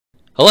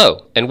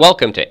Hello, and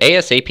welcome to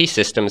ASAP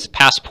Systems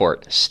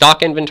Passport,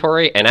 Stock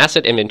Inventory and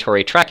Asset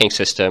Inventory Tracking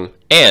System,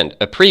 and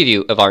a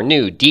preview of our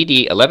new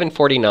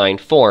DD1149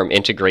 form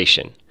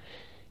integration.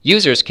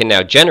 Users can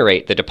now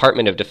generate the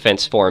Department of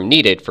Defense form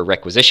needed for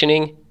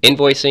requisitioning,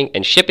 invoicing,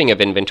 and shipping of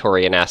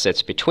inventory and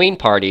assets between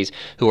parties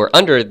who are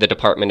under the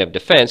Department of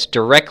Defense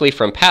directly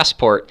from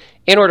Passport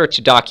in order to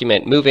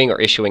document moving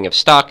or issuing of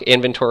stock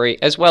inventory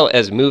as well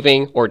as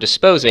moving or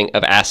disposing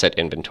of asset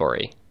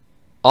inventory.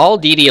 All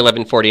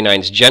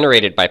DD1149s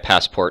generated by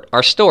Passport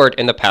are stored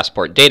in the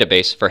Passport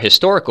database for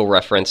historical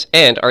reference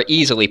and are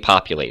easily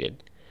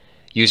populated.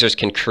 Users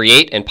can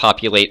create and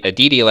populate a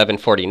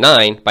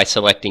DD1149 by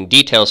selecting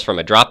details from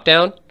a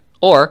drop-down,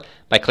 or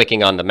by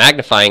clicking on the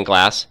magnifying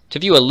glass to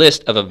view a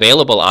list of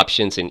available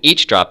options in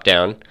each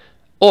drop-down,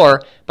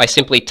 or by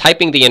simply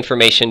typing the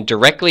information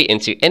directly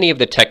into any of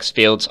the text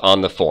fields on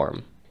the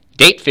form.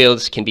 Date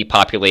fields can be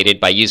populated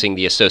by using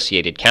the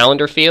associated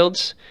calendar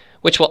fields,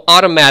 which will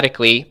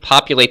automatically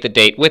populate the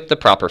date with the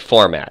proper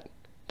format.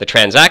 The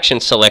transaction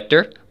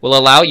selector will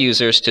allow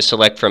users to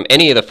select from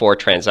any of the 4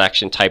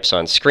 transaction types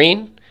on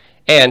screen,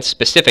 and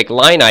specific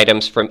line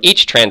items from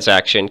each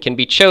transaction can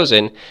be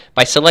chosen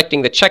by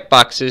selecting the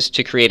checkboxes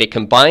to create a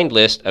combined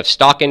list of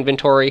stock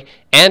inventory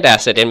and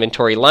asset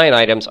inventory line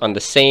items on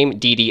the same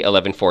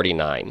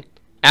DD1149.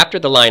 After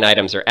the line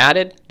items are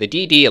added, the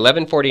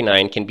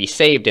DD1149 can be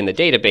saved in the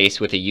database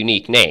with a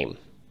unique name.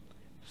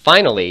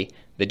 Finally,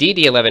 the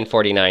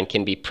DD1149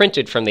 can be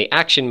printed from the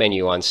action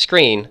menu on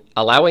screen,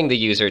 allowing the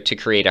user to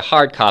create a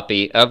hard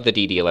copy of the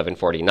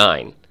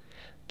DD1149.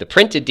 The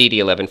printed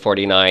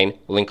DD1149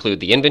 will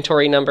include the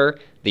inventory number,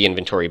 the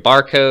inventory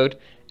barcode,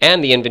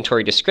 and the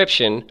inventory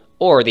description,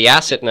 or the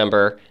asset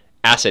number,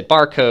 asset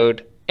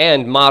barcode,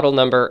 and model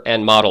number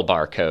and model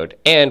barcode,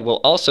 and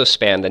will also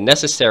span the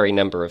necessary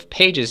number of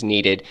pages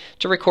needed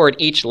to record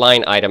each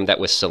line item that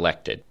was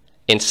selected.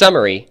 In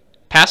summary,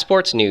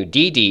 Passport's new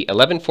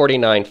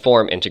DD1149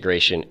 form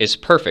integration is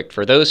perfect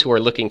for those who are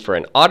looking for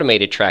an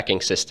automated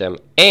tracking system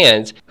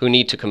and who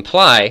need to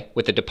comply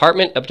with the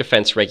Department of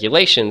Defense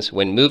regulations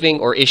when moving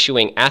or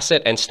issuing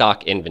asset and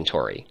stock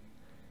inventory.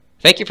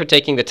 Thank you for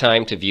taking the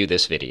time to view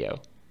this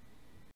video.